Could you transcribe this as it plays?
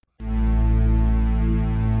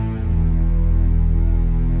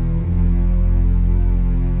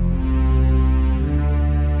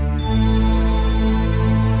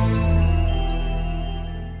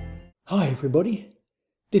everybody.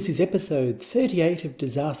 This is episode 38 of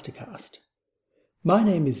Disastercast. My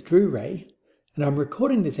name is Drew Ray, and I'm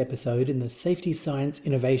recording this episode in the Safety Science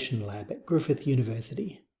Innovation Lab at Griffith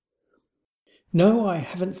University. No, I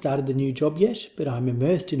haven't started the new job yet, but I'm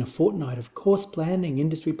immersed in a fortnight of course planning,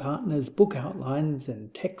 industry partners, book outlines,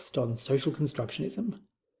 and text on social constructionism.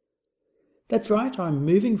 That's right, I'm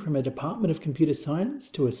moving from a Department of Computer Science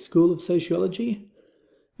to a School of Sociology,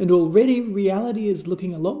 and already reality is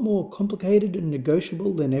looking a lot more complicated and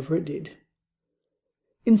negotiable than ever it did.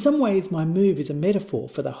 In some ways, my move is a metaphor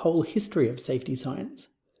for the whole history of safety science,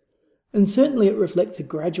 and certainly it reflects a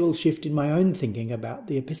gradual shift in my own thinking about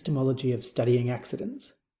the epistemology of studying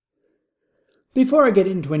accidents. Before I get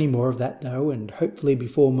into any more of that though, and hopefully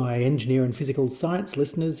before my engineer and physical science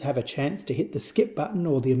listeners have a chance to hit the skip button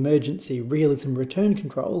or the emergency realism return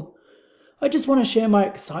control, I just want to share my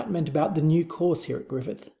excitement about the new course here at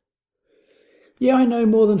Griffith. Yeah, I know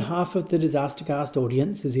more than half of the Disastercast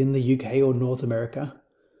audience is in the UK or North America,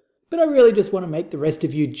 but I really just want to make the rest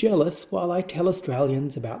of you jealous while I tell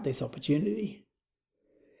Australians about this opportunity.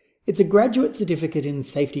 It's a graduate certificate in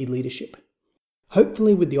safety leadership,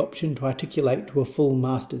 hopefully with the option to articulate to a full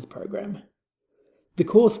master's program. The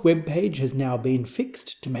course webpage has now been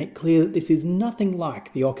fixed to make clear that this is nothing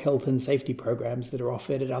like the OC Health and Safety programs that are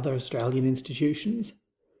offered at other Australian institutions.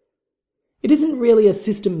 It isn't really a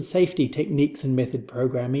system safety techniques and method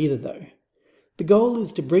program either though. The goal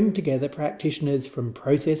is to bring together practitioners from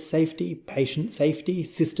process safety, patient safety,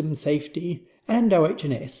 system safety, and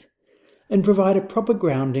OH&S, and provide a proper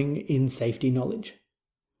grounding in safety knowledge.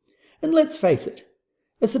 And let's face it,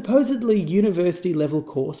 a supposedly university-level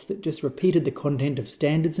course that just repeated the content of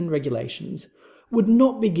standards and regulations would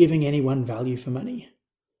not be giving anyone value for money.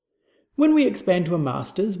 When we expand to a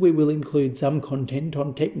master's, we will include some content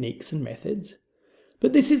on techniques and methods,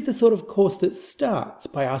 but this is the sort of course that starts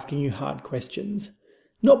by asking you hard questions,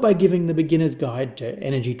 not by giving the beginner's guide to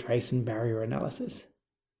energy trace and barrier analysis.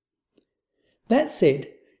 That said,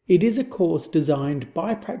 it is a course designed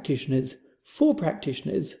by practitioners for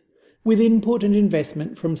practitioners, with input and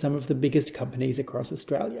investment from some of the biggest companies across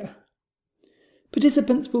Australia.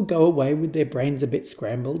 Participants will go away with their brains a bit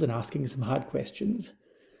scrambled and asking some hard questions,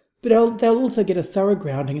 but they'll also get a thorough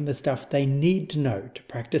grounding in the stuff they need to know to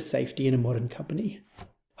practice safety in a modern company.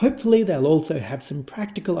 Hopefully they'll also have some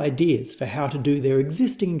practical ideas for how to do their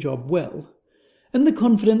existing job well, and the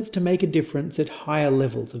confidence to make a difference at higher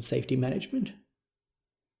levels of safety management.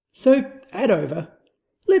 So, add over.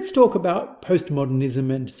 Let's talk about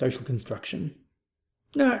postmodernism and social construction.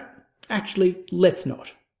 No, actually, let's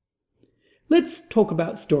not. Let's talk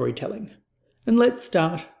about storytelling, and let's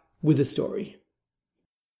start with a story.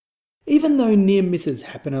 Even though near misses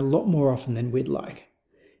happen a lot more often than we'd like,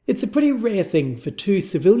 it's a pretty rare thing for two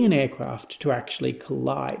civilian aircraft to actually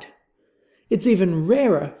collide. It's even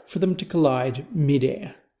rarer for them to collide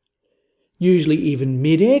mid-air. Usually even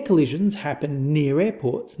mid-air collisions happen near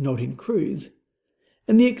airports, not in cruise.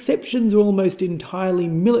 And the exceptions are almost entirely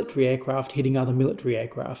military aircraft hitting other military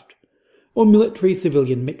aircraft, or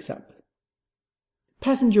military-civilian mix-up.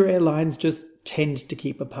 Passenger airlines just tend to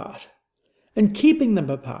keep apart, and keeping them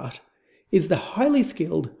apart is the highly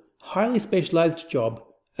skilled, highly specialised job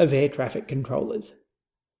of air traffic controllers.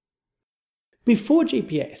 Before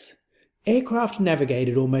GPS, aircraft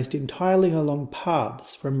navigated almost entirely along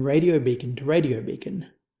paths from radio beacon to radio beacon,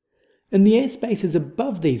 and the airspaces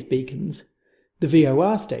above these beacons, the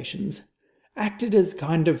VOR stations, acted as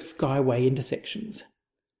kind of skyway intersections.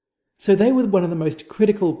 So they were one of the most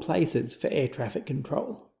critical places for air traffic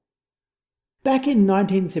control. Back in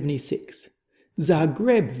 1976,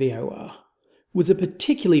 Zagreb VOR was a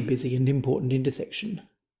particularly busy and important intersection.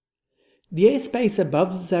 The airspace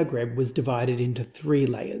above Zagreb was divided into three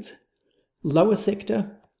layers: lower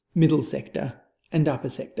sector, middle sector, and upper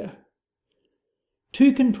sector.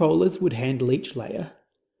 Two controllers would handle each layer,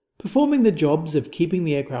 performing the jobs of keeping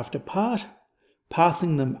the aircraft apart,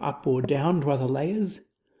 passing them up or down to other layers,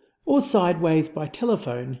 or sideways by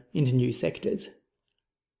telephone into new sectors.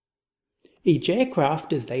 Each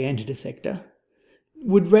aircraft, as they entered a sector,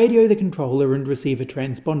 would radio the controller and receive a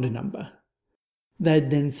transponder number.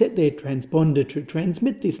 They'd then set their transponder to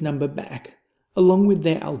transmit this number back, along with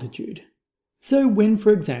their altitude. So when,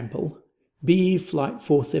 for example, BE Flight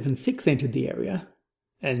 476 entered the area,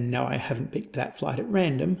 and no, I haven't picked that flight at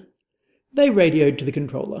random, they radioed to the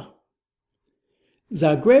controller.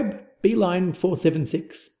 Zagreb, B-Line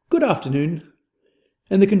 476, good afternoon.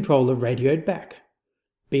 And the controller radioed back.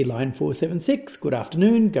 B-Line 476, good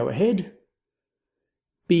afternoon, go ahead.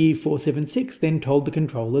 B476 then told the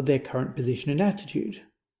controller their current position and attitude.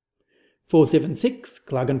 476,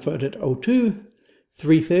 Klagenfurt at 02,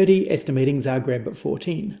 3:30, estimating Zagreb at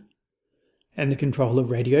 14. And the controller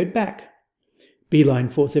radioed back. Beeline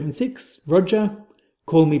 476, roger.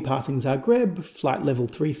 Call me passing Zagreb, flight level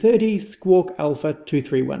 330, Squawk Alpha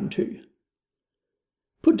 2312.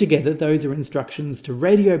 Put together, those are instructions to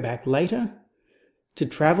radio back later, to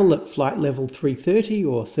travel at flight level 330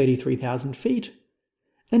 or 33,000 feet,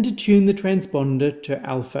 and to tune the transponder to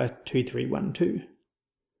Alpha 2312.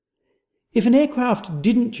 If an aircraft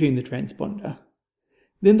didn't tune the transponder,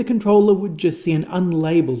 then the controller would just see an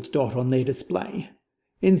unlabelled dot on their display,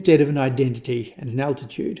 instead of an identity and an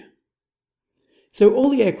altitude. So all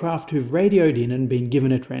the aircraft who've radioed in and been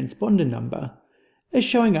given a transponder number are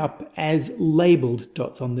showing up as labelled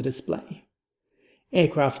dots on the display.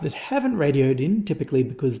 Aircraft that haven't radioed in, typically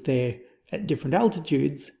because they're at different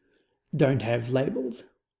altitudes, don't have labels.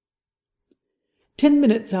 10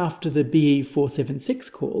 minutes after the BE 476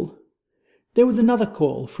 call, there was another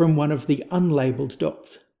call from one of the unlabelled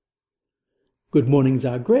dots. Good morning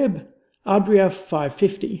Zagreb, Adria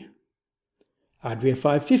 550. Adria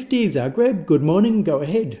 550, Zagreb, good morning, go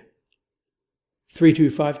ahead.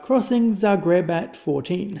 325 crossing, Zagreb at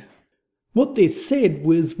 14. What this said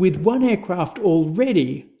was, with one aircraft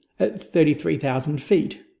already at 33,000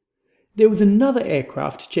 feet, there was another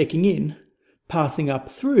aircraft checking in, passing up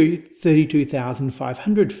through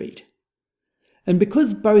 32,500 feet. And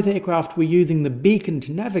because both aircraft were using the beacon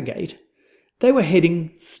to navigate, they were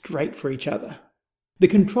heading straight for each other. The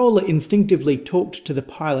controller instinctively talked to the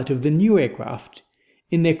pilot of the new aircraft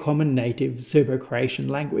in their common native Serbo-Croatian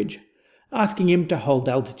language, asking him to hold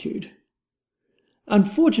altitude.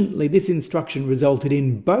 Unfortunately, this instruction resulted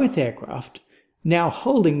in both aircraft now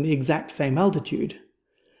holding the exact same altitude,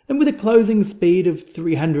 and with a closing speed of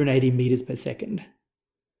 380 meters per second.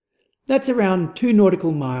 That's around 2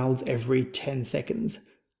 nautical miles every 10 seconds,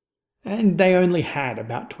 and they only had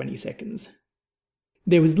about 20 seconds.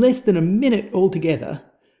 There was less than a minute altogether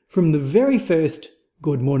from the very first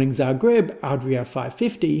Good Morning Zagreb, Adria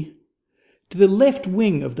 550, to the left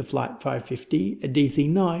wing of the Flight 550, a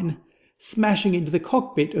DC-9, smashing into the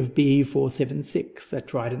cockpit of BE 476, a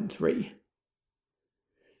Trident 3.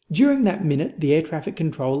 During that minute, the air traffic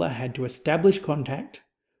controller had to establish contact,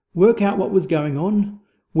 work out what was going on,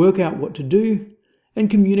 work out what to do, and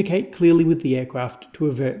communicate clearly with the aircraft to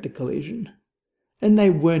avert the collision. And they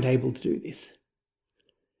weren't able to do this.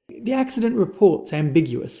 The accident report's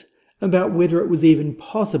ambiguous about whether it was even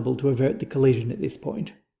possible to avert the collision at this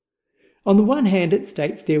point. On the one hand, it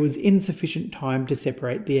states there was insufficient time to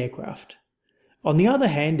separate the aircraft. On the other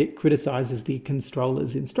hand, it criticises the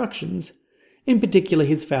controller's instructions, in particular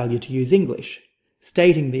his failure to use English,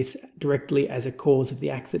 stating this directly as a cause of the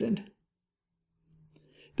accident.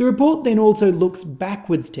 The report then also looks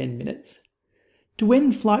backwards 10 minutes, to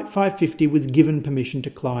when Flight 550 was given permission to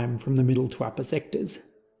climb from the middle to upper sectors.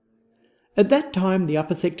 At that time, the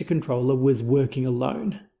upper sector controller was working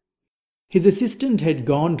alone. His assistant had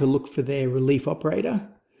gone to look for their relief operator,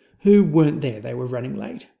 who weren't there, they were running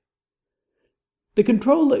late. The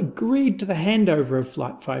controller agreed to the handover of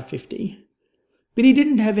Flight 550, but he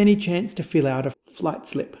didn't have any chance to fill out a flight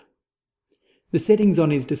slip. The settings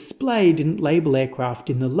on his display didn't label aircraft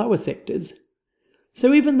in the lower sectors,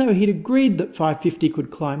 so even though he'd agreed that 550 could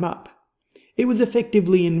climb up, it was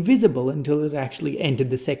effectively invisible until it actually entered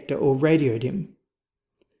the sector or radioed him.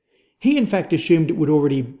 He in fact assumed it would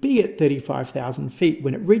already be at 35,000 feet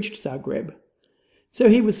when it reached Zagreb, so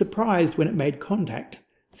he was surprised when it made contact,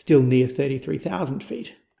 still near 33,000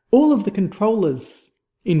 feet. All of the controllers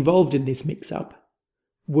involved in this mix-up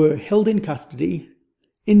were held in custody,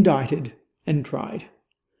 indicted, and tried.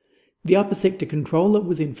 The upper sector controller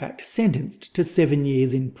was in fact sentenced to 7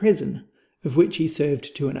 years in prison, of which he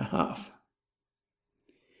served 2.5.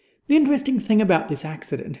 The interesting thing about this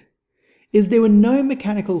accident is there were no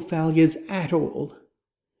mechanical failures at all.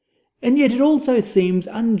 And yet it also seems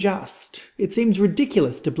unjust, it seems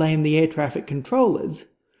ridiculous to blame the air traffic controllers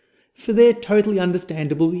for their totally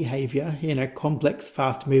understandable behaviour in a complex,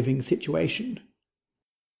 fast-moving situation.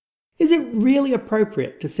 Is it really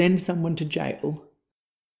appropriate to send someone to jail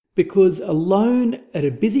because alone at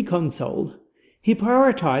a busy console he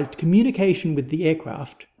prioritised communication with the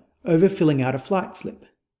aircraft over filling out a flight slip?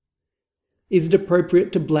 Is it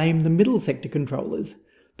appropriate to blame the middle sector controllers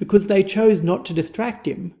because they chose not to distract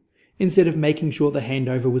him instead of making sure the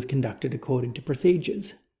handover was conducted according to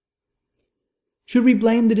procedures? Should we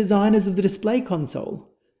blame the designers of the display console,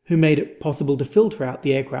 who made it possible to filter out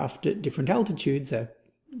the aircraft at different altitudes, a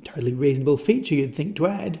totally reasonable feature you'd think to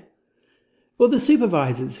add? Or the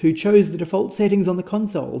supervisors who chose the default settings on the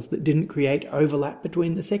consoles that didn't create overlap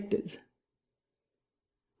between the sectors?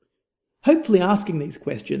 Hopefully asking these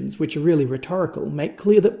questions, which are really rhetorical, make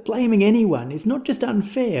clear that blaming anyone is not just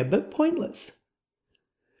unfair, but pointless.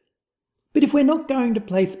 But if we're not going to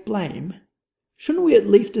place blame, shouldn't we at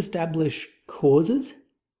least establish causes?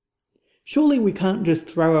 Surely we can't just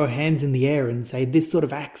throw our hands in the air and say this sort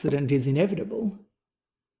of accident is inevitable.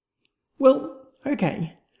 Well,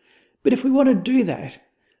 okay, but if we want to do that,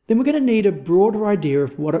 then we're going to need a broader idea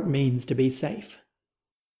of what it means to be safe.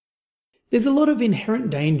 There's a lot of inherent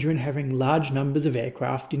danger in having large numbers of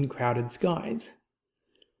aircraft in crowded skies.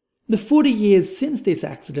 The 40 years since this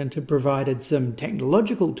accident have provided some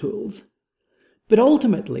technological tools, but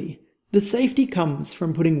ultimately, the safety comes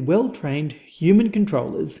from putting well-trained human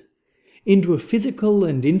controllers into a physical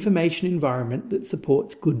and information environment that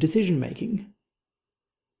supports good decision-making.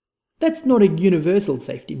 That's not a universal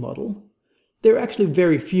safety model. There are actually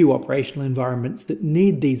very few operational environments that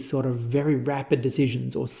need these sort of very rapid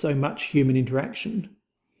decisions or so much human interaction.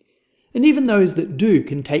 And even those that do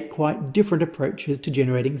can take quite different approaches to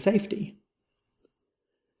generating safety.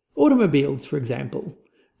 Automobiles, for example,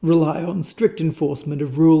 rely on strict enforcement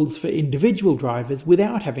of rules for individual drivers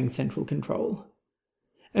without having central control.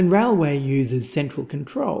 And railway uses central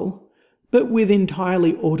control, but with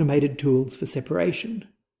entirely automated tools for separation.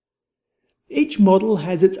 Each model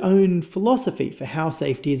has its own philosophy for how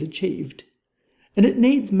safety is achieved, and it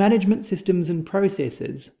needs management systems and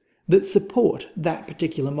processes that support that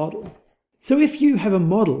particular model. So if you have a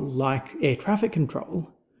model like air traffic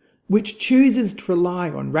control, which chooses to rely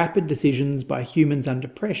on rapid decisions by humans under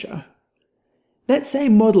pressure, that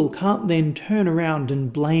same model can't then turn around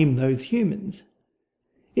and blame those humans.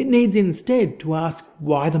 It needs instead to ask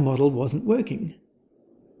why the model wasn't working.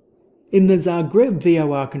 In the Zagreb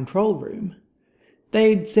VOR control room,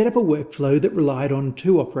 they'd set up a workflow that relied on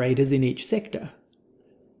 2 operators in each sector.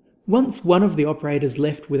 Once one of the operators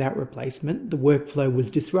left without replacement, the workflow was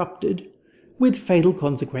disrupted, with fatal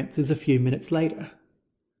consequences a few minutes later.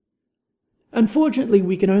 Unfortunately,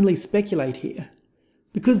 we can only speculate here,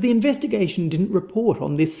 because the investigation didn't report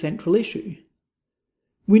on this central issue.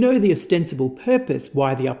 We know the ostensible purpose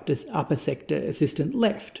why the upper sector assistant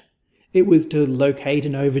left. It was to locate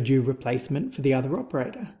an overdue replacement for the other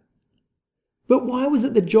operator. But why was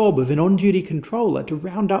it the job of an on-duty controller to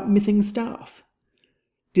round up missing staff?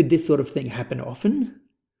 Did this sort of thing happen often?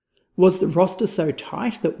 Was the roster so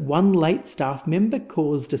tight that one late staff member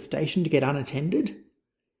caused a station to get unattended?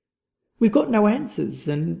 We've got no answers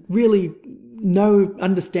and really no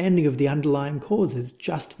understanding of the underlying causes,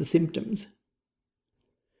 just the symptoms.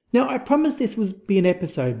 Now, I promised this would be an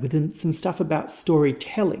episode with some stuff about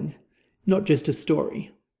storytelling, not just a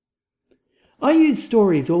story. I use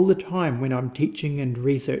stories all the time when I'm teaching and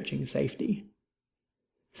researching safety.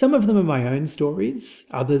 Some of them are my own stories,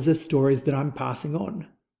 others are stories that I'm passing on.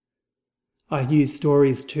 I use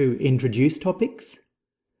stories to introduce topics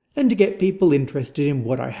and to get people interested in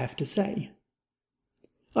what I have to say.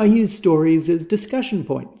 I use stories as discussion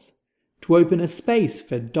points, to open a space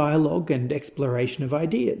for dialogue and exploration of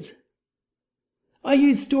ideas. I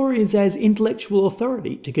use stories as intellectual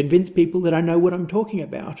authority to convince people that I know what I'm talking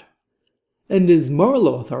about, and as moral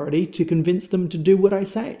authority to convince them to do what I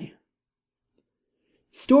say.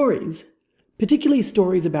 Stories, particularly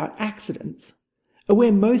stories about accidents, are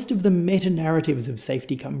where most of the meta-narratives of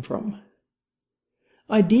safety come from.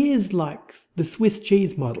 Ideas like the Swiss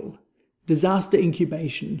cheese model, disaster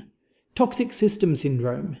incubation, toxic system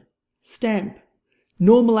syndrome, STAMP,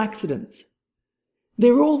 normal accidents.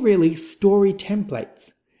 They're all really story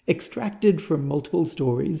templates, extracted from multiple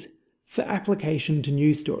stories for application to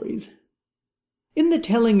new stories. In the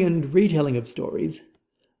telling and retelling of stories,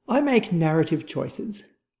 I make narrative choices.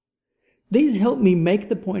 These help me make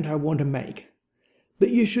the point I want to make, but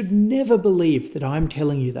you should never believe that I'm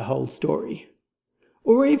telling you the whole story,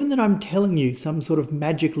 or even that I'm telling you some sort of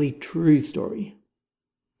magically true story.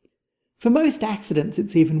 For most accidents,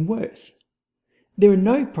 it's even worse. There are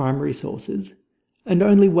no primary sources, and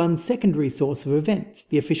only one secondary source of events,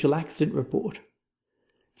 the official accident report.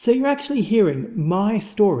 So you're actually hearing my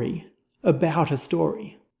story about a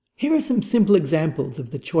story. Here are some simple examples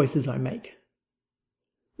of the choices I make.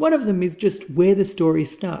 One of them is just where the story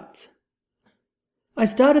starts. I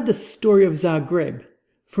started the story of Zagreb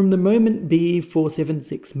from the moment BE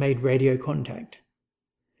 476 made radio contact.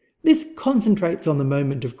 This concentrates on the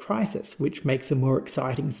moment of crisis, which makes a more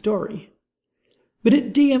exciting story. But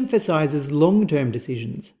it de-emphasises long-term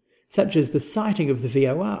decisions, such as the sighting of the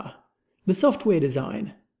VOR, the software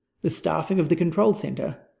design, the staffing of the control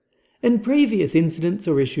centre, and previous incidents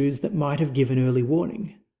or issues that might have given early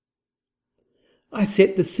warning. I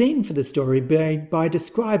set the scene for the story by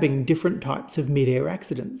describing different types of mid-air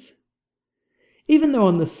accidents. Even though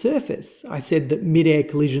on the surface I said that mid-air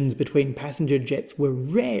collisions between passenger jets were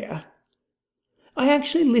rare, I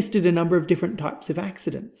actually listed a number of different types of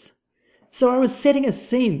accidents. So I was setting a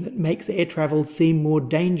scene that makes air travel seem more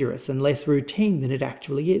dangerous and less routine than it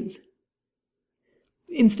actually is.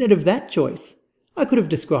 Instead of that choice, I could have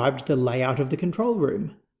described the layout of the control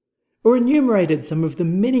room, or enumerated some of the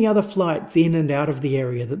many other flights in and out of the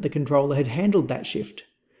area that the controller had handled that shift,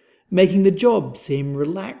 making the job seem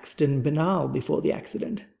relaxed and banal before the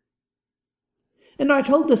accident. And I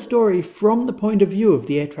told the story from the point of view of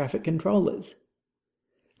the air traffic controllers.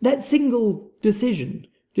 That single decision,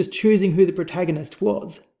 just choosing who the protagonist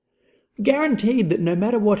was, guaranteed that no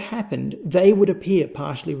matter what happened, they would appear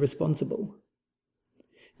partially responsible.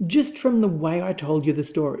 Just from the way I told you the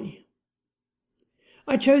story.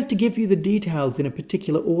 I chose to give you the details in a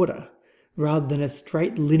particular order, rather than a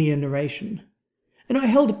straight linear narration, and I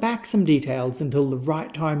held back some details until the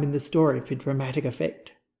right time in the story for dramatic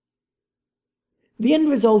effect. The end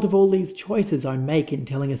result of all these choices I make in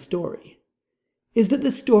telling a story is that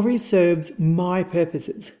the story serves my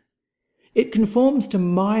purposes. It conforms to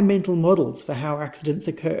my mental models for how accidents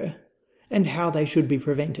occur and how they should be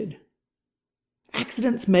prevented.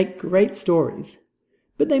 Accidents make great stories,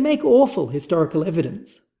 but they make awful historical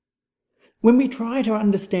evidence. When we try to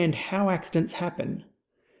understand how accidents happen,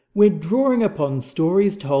 we're drawing upon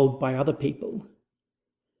stories told by other people.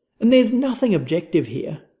 And there's nothing objective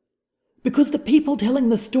here, because the people telling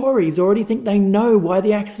the stories already think they know why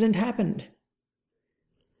the accident happened.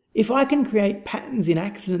 If I can create patterns in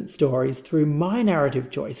accident stories through my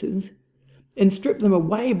narrative choices, and strip them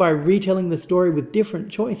away by retelling the story with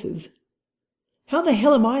different choices, how the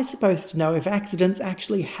hell am I supposed to know if accidents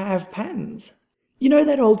actually have patterns? You know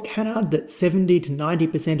that old canard that 70 to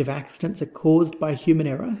 90% of accidents are caused by human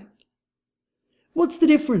error? What's the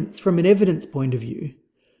difference from an evidence point of view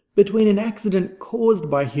between an accident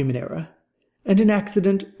caused by human error and an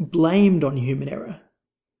accident blamed on human error?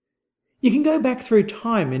 You can go back through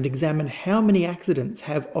time and examine how many accidents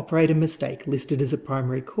have operator mistake listed as a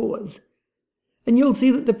primary cause, and you'll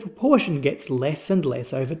see that the proportion gets less and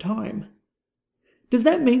less over time. Does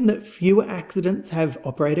that mean that fewer accidents have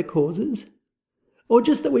operator causes? Or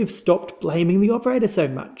just that we've stopped blaming the operator so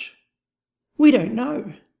much? We don't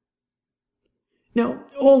know. Now,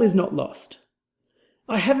 all is not lost.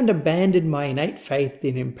 I haven't abandoned my innate faith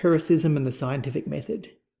in empiricism and the scientific method.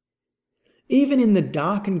 Even in the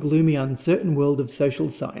dark and gloomy uncertain world of social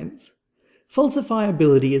science,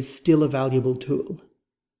 falsifiability is still a valuable tool.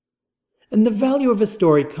 And the value of a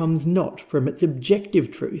story comes not from its objective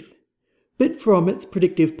truth, but from its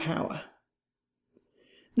predictive power.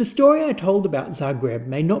 The story I told about Zagreb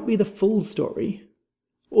may not be the full story,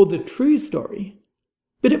 or the true story,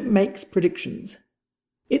 but it makes predictions.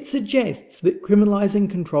 It suggests that criminalising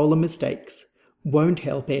controller mistakes won't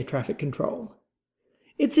help air traffic control.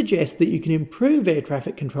 It suggests that you can improve air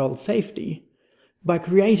traffic control safety by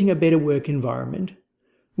creating a better work environment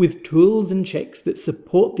with tools and checks that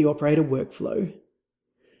support the operator workflow.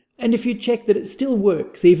 And if you check that it still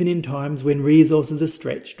works even in times when resources are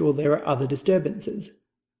stretched or there are other disturbances.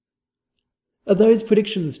 Are those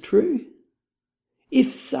predictions true?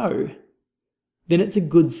 If so, then it's a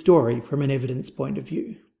good story from an evidence point of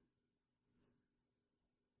view.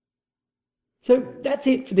 So that's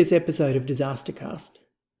it for this episode of Disastercast.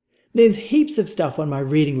 There's heaps of stuff on my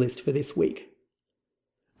reading list for this week.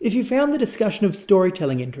 If you found the discussion of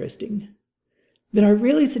storytelling interesting, then I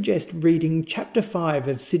really suggest reading Chapter 5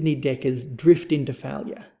 of Sidney Decker's Drift into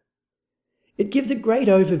Failure. It gives a great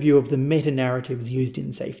overview of the meta-narratives used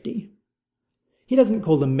in safety. He doesn't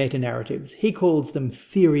call them meta-narratives, he calls them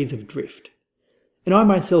theories of drift. And I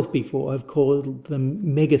myself before have called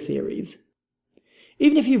them mega-theories.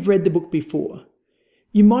 Even if you've read the book before,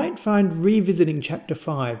 you might find revisiting Chapter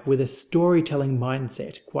 5 with a storytelling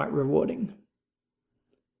mindset quite rewarding.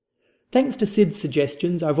 Thanks to Sid's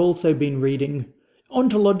suggestions, I've also been reading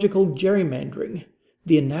Ontological Gerrymandering,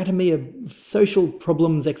 The Anatomy of Social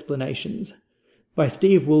Problems Explanations by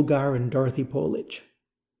Steve Woolgar and Dorothy Paulich.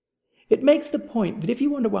 It makes the point that if you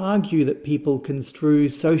want to argue that people construe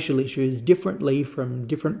social issues differently from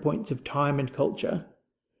different points of time and culture,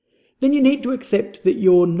 then you need to accept that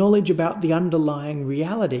your knowledge about the underlying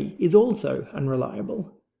reality is also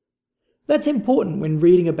unreliable. That's important when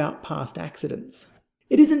reading about past accidents.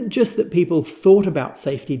 It isn't just that people thought about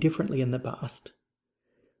safety differently in the past,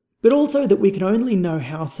 but also that we can only know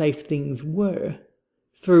how safe things were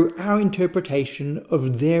through our interpretation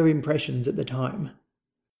of their impressions at the time.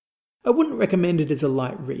 I wouldn't recommend it as a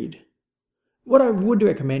light read. What I would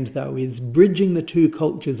recommend, though, is Bridging the Two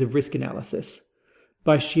Cultures of Risk Analysis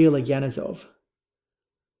by Sheila Yanazov.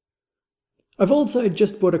 I've also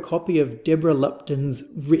just bought a copy of Deborah Lupton's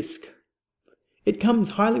Risk. It comes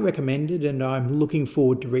highly recommended and I'm looking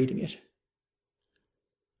forward to reading it.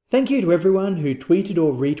 Thank you to everyone who tweeted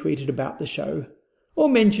or retweeted about the show, or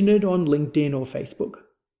mentioned it on LinkedIn or Facebook.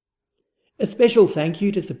 A special thank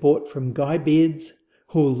you to support from Guy Beards,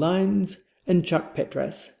 Hul Lines, and Chuck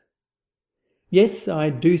Petras. Yes, I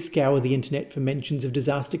do scour the internet for mentions of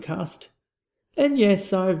Disastercast. And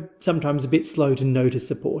yes, I'm sometimes a bit slow to notice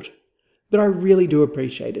support, but I really do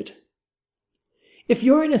appreciate it. If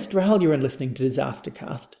you're in Australia and listening to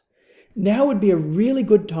Disastercast, now would be a really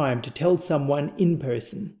good time to tell someone in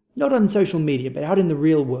person, not on social media but out in the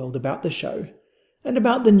real world, about the show, and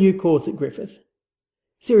about the new course at Griffith.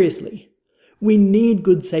 Seriously, we need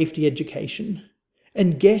good safety education,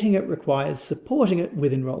 and getting it requires supporting it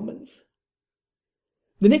with enrolments.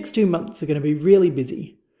 The next 2 months are going to be really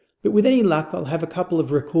busy, but with any luck I'll have a couple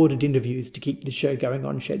of recorded interviews to keep the show going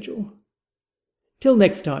on schedule. Till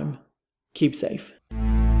next time, keep safe.